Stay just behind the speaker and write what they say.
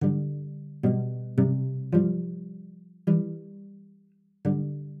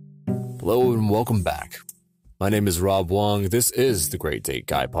Hello and welcome back. My name is Rob Wong. This is the Great Date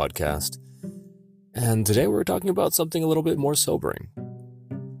Guy podcast. And today we're talking about something a little bit more sobering.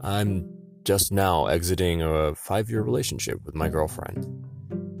 I'm just now exiting a 5-year relationship with my girlfriend.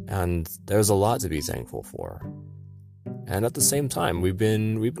 And there's a lot to be thankful for. And at the same time, we've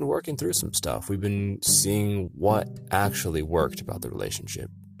been working through some stuff. We've been seeing what actually worked about the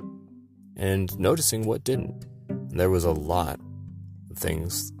relationship and noticing what didn't. And there was a lot of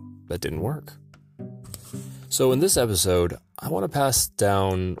things that didn't work. So in this episode, I want to pass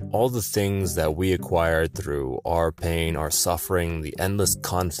down all the things that we acquired through our pain, our suffering, the endless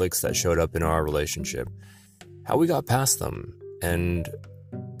conflicts that showed up in our relationship, how we got past them, and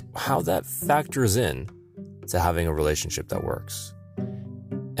how that factors in to having a relationship that works.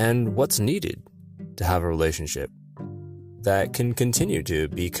 And what's needed to have a relationship that can continue to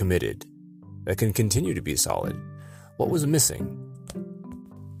be committed, that can continue to be solid. What was missing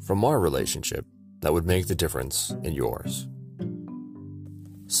from our relationship that would make the difference in yours?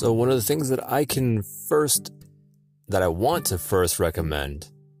 So one of the things that I want to first recommend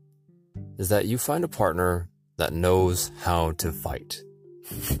is that you find a partner that knows how to fight.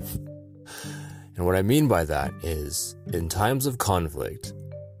 And what I mean by that is, in times of conflict,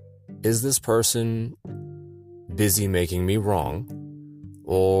 is this person busy making me wrong?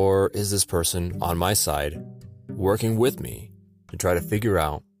 Or is this person on my side working with me to try to figure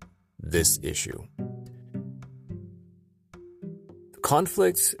out this issue?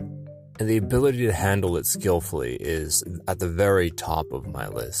 Conflict and the ability to handle it skillfully is at the very top of my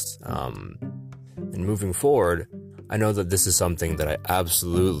list. And moving forward, I know that this is something that I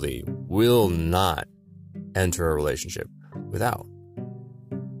absolutely will not enter a relationship without.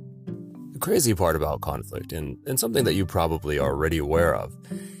 The crazy part about conflict, and something that you probably are already aware of,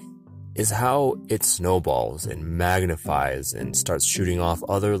 is how it snowballs and magnifies and starts shooting off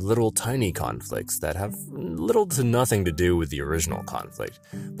other little tiny conflicts that have little to nothing to do with the original conflict,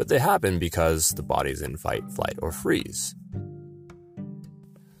 but they happen because the body's in fight, flight, or freeze.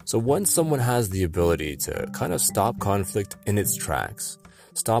 So once someone has the ability to kind of stop conflict in its tracks,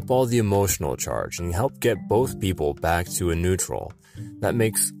 stop all the emotional charge, and help get both people back to a neutral, that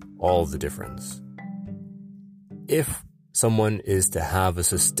makes all the difference. If someone is to have a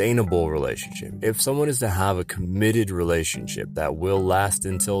sustainable relationship, if someone is to have a committed relationship that will last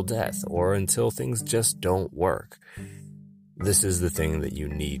until death or until things just don't work, this is the thing that you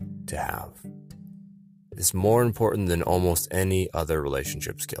need to have. It's more important than almost any other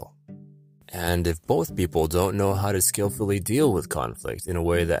relationship skill. And if both people don't know how to skillfully deal with conflict in a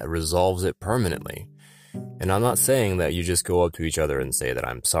way that resolves it permanently, and I'm not saying that you just go up to each other and say that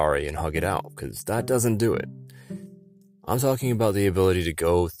I'm sorry and hug it out, because that doesn't do it. I'm talking about the ability to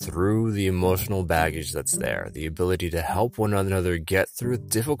go through the emotional baggage that's there, the ability to help one another get through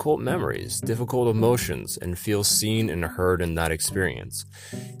difficult memories, difficult emotions, and feel seen and heard in that experience,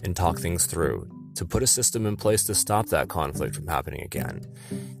 and talk things through, to put a system in place to stop that conflict from happening again,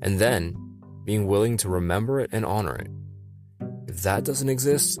 and then being willing to remember it and honor it. If that doesn't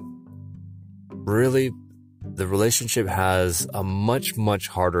exist, really, the relationship has a much, much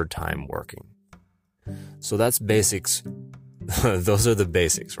harder time working. So that's basics. Those are the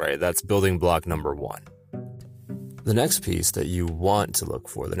basics, right? That's building block number 1. The next piece that you want to look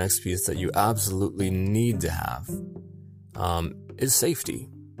for, the next piece that you absolutely need to have, is safety.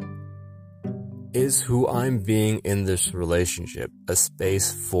 Is who I'm being in this relationship a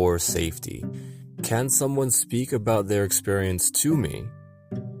space for safety? Can someone speak about their experience to me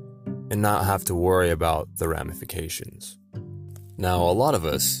and not have to worry about the ramifications? Now, a lot of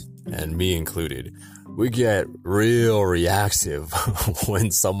us, and me included, we get real reactive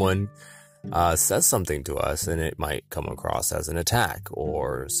when someone says something to us, and it might come across as an attack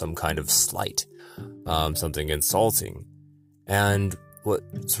or some kind of slight, something insulting. And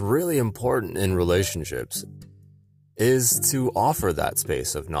what's really important in relationships is to offer that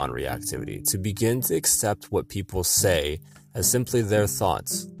space of non-reactivity, to begin to accept what people say as simply their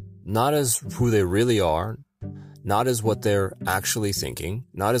thoughts, not as who they really are, not as what they're actually thinking,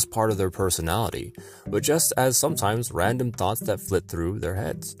 not as part of their personality, but just as sometimes random thoughts that flit through their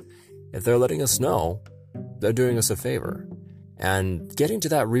heads. If they're letting us know, they're doing us a favor. And getting to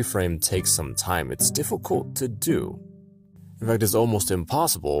that reframe takes some time. It's difficult to do. In fact, it's almost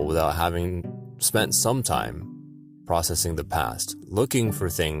impossible without having spent some time processing the past, looking for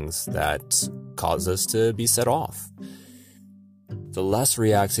things that cause us to be set off. The less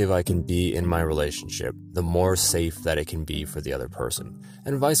reactive I can be in my relationship, the more safe that it can be for the other person,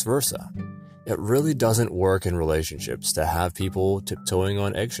 and vice versa. It really doesn't work in relationships to have people tiptoeing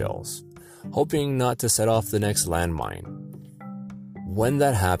on eggshells, hoping not to set off the next landmine. when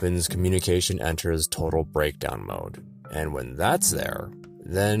that happens, communication enters total breakdown mode. And when that's there,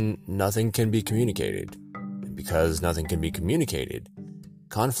 then nothing can be communicated. And because nothing can be communicated,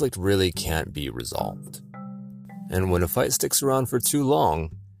 conflict really can't be resolved. And when a fight sticks around for too long,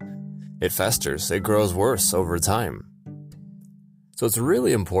 it festers, it grows worse over time. So it's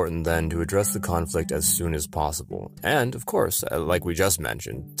really important then to address the conflict as soon as possible. And, of course, like we just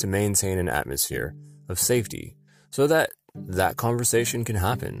mentioned, to maintain an atmosphere of safety so that that conversation can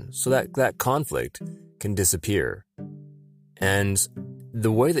happen, so that that conflict can disappear. And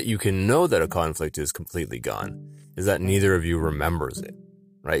the way that you can know that a conflict is completely gone is that neither of you remembers it,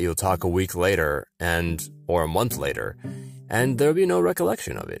 right? You'll talk a week later or a month later, and there'll be no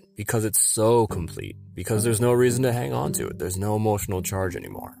recollection of it because it's so complete, because there's no reason to hang on to it. There's no emotional charge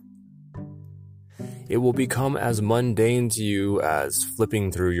anymore. It will become as mundane to you as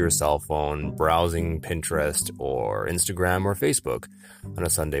flipping through your cell phone, browsing Pinterest or Instagram or Facebook on a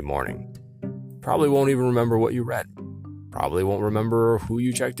Sunday morning. Probably won't even remember what you read. Probably won't remember who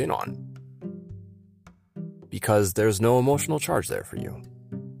you checked in on. Because there's no emotional charge there for you.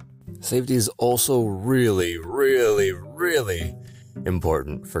 Safety is also really, really, really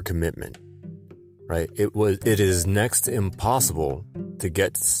important for commitment, right? It is next to impossible to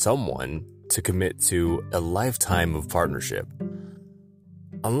get someone to commit to a lifetime of partnership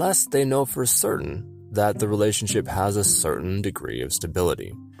unless they know for certain that the relationship has a certain degree of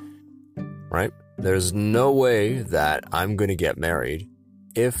stability, right? There's no way that I'm going to get married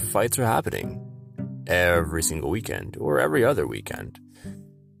if fights are happening every single weekend or every other weekend.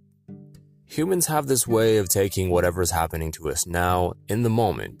 Humans have this way of taking whatever's happening to us now in the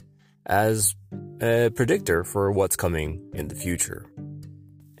moment as a predictor for what's coming in the future.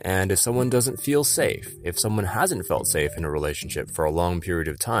 And if someone doesn't feel safe, if someone hasn't felt safe in a relationship for a long period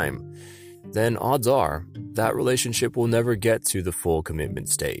of time, then odds are that relationship will never get to the full commitment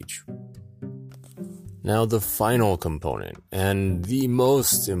stage. Now, the final component, and the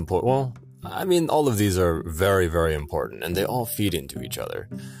most important, all of these are very, very important, and they all feed into each other.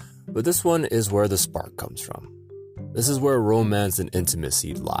 But this one is where the spark comes from. This is where romance and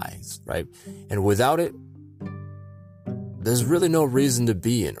intimacy lies, right? And without it, there's really no reason to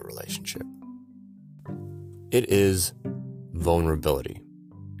be in a relationship. It is vulnerability.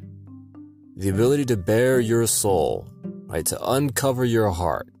 The ability to bare your soul, right? To uncover your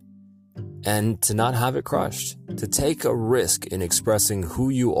heart and to not have it crushed. To take a risk in expressing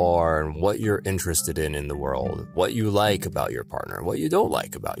who you are and what you're interested in the world, what you like about your partner, what you don't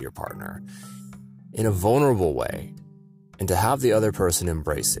like about your partner, in a vulnerable way, and to have the other person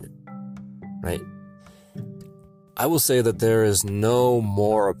embrace it, right? I will say that there is no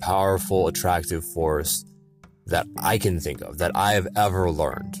more powerful, attractive force that I can think of, that I have ever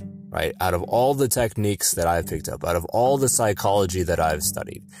learned, right? Out of all the techniques that I've picked up, out of all the psychology that I've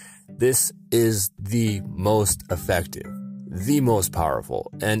studied, this is the most effective, the most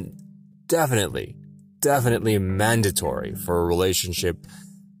powerful, and definitely mandatory for a relationship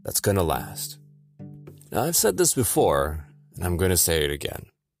that's going to last. Now, I've said this before, and I'm going to say it again.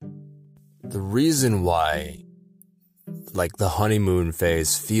 The reason why, the honeymoon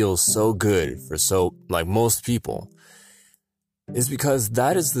phase feels so good for most people is because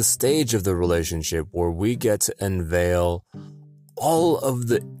that is the stage of the relationship where we get to unveil all of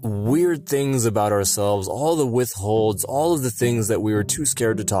the weird things about ourselves, all the withholds, all of the things that we were too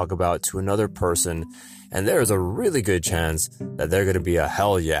scared to talk about to another person, and there's a really good chance that they're going to be a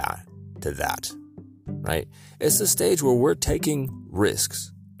hell yeah to that, right? It's the stage where we're taking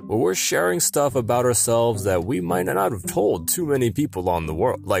risks, where we're sharing stuff about ourselves that we might not have told too many people on the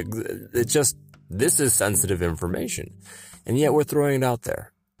world. This is sensitive information, and yet we're throwing it out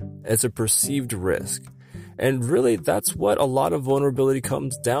there. It's a perceived risk. And really, that's what a lot of vulnerability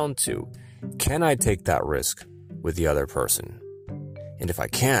comes down to. Can I take that risk with the other person? And if I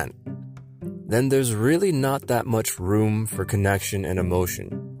can't, then there's really not that much room for connection and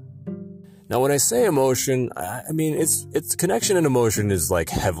emotion. Now, when I say emotion, it's connection and emotion is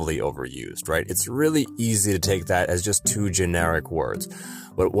heavily overused, right? It's really easy to take that as just two generic words.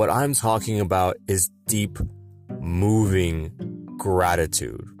 But what I'm talking about is deep, moving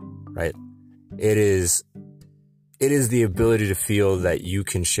gratitude, right? It is the ability to feel that you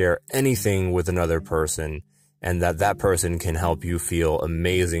can share anything with another person and that person can help you feel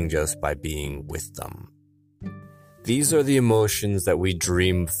amazing just by being with them. These are the emotions that we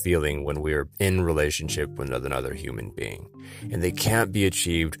dream feeling when we're in relationship with another human being, and they can't be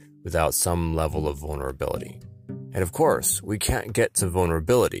achieved without some level of vulnerability. And of course, we can't get to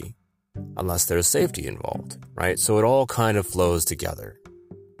vulnerability unless there's safety involved, right? So it all kind of flows together.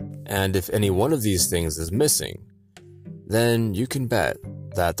 And if any one of these things is missing, then you can bet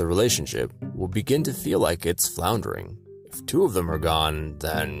that the relationship will begin to feel like it's floundering. If two of them are gone,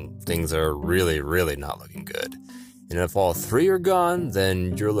 then things are really, really not looking good. And if all three are gone,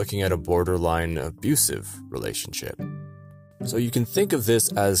 then you're looking at a borderline abusive relationship. So you can think of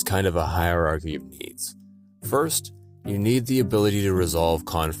this as kind of a hierarchy of needs. First, you need the ability to resolve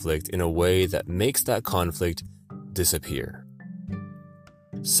conflict in a way that makes that conflict disappear.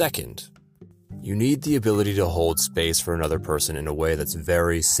 Second, you need the ability to hold space for another person in a way that's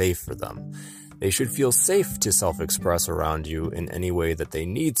very safe for them. They should feel safe to self-express around you in any way that they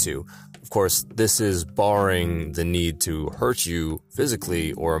need to. Of course, this is barring the need to hurt you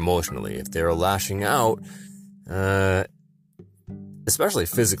physically or emotionally. If they're lashing out, especially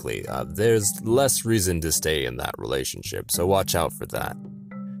physically, there's less reason to stay in that relationship, so watch out for that.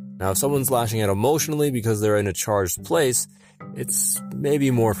 Now, if someone's lashing out emotionally because they're in a charged place, it's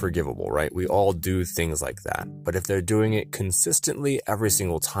maybe more forgivable, right? We all do things like that. But if they're doing it consistently every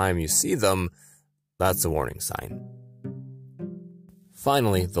single time you see them, that's a warning sign.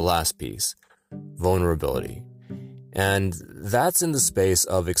 Finally, the last piece, vulnerability. And that's in the space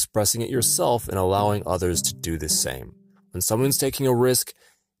of expressing it yourself and allowing others to do the same. When someone's taking a risk,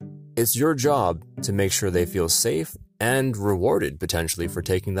 it's your job to make sure they feel safe and rewarded potentially for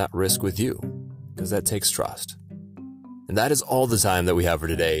taking that risk with you, because that takes trust. And that is all the time that we have for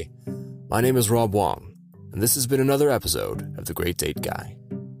today. My name is Rob Wong, and this has been another episode of The Great Date Guy.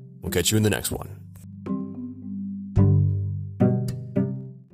 We'll catch you in the next one.